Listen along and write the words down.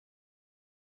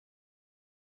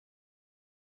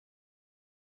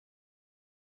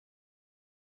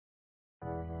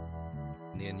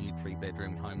Near new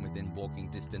 3-bedroom home within walking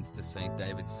distance to St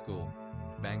David's School,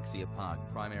 Banksia Park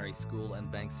Primary School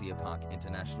and Banksia Park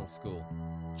International School.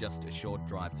 Just a short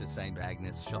drive to St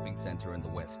Agnes Shopping Centre and the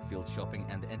Westfield Shopping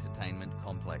and Entertainment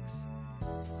Complex.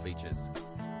 Features: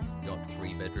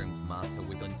 3 bedrooms master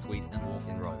with ensuite and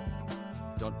walk-in robe.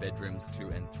 Bedrooms 2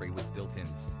 and 3 with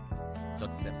built-ins.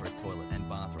 Separate toilet and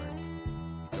bathroom.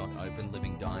 Open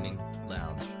living dining,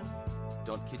 lounge.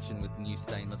 Kitchen with new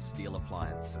stainless steel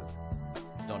appliances.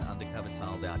 Undercover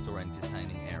tiled outdoor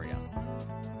entertaining area.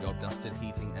 Ducted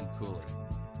heating and cooling.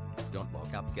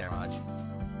 Lock-up garage.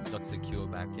 Secure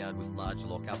backyard with large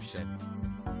lock-up shed.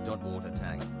 Water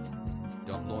tank.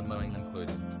 Lawn mowing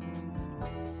included.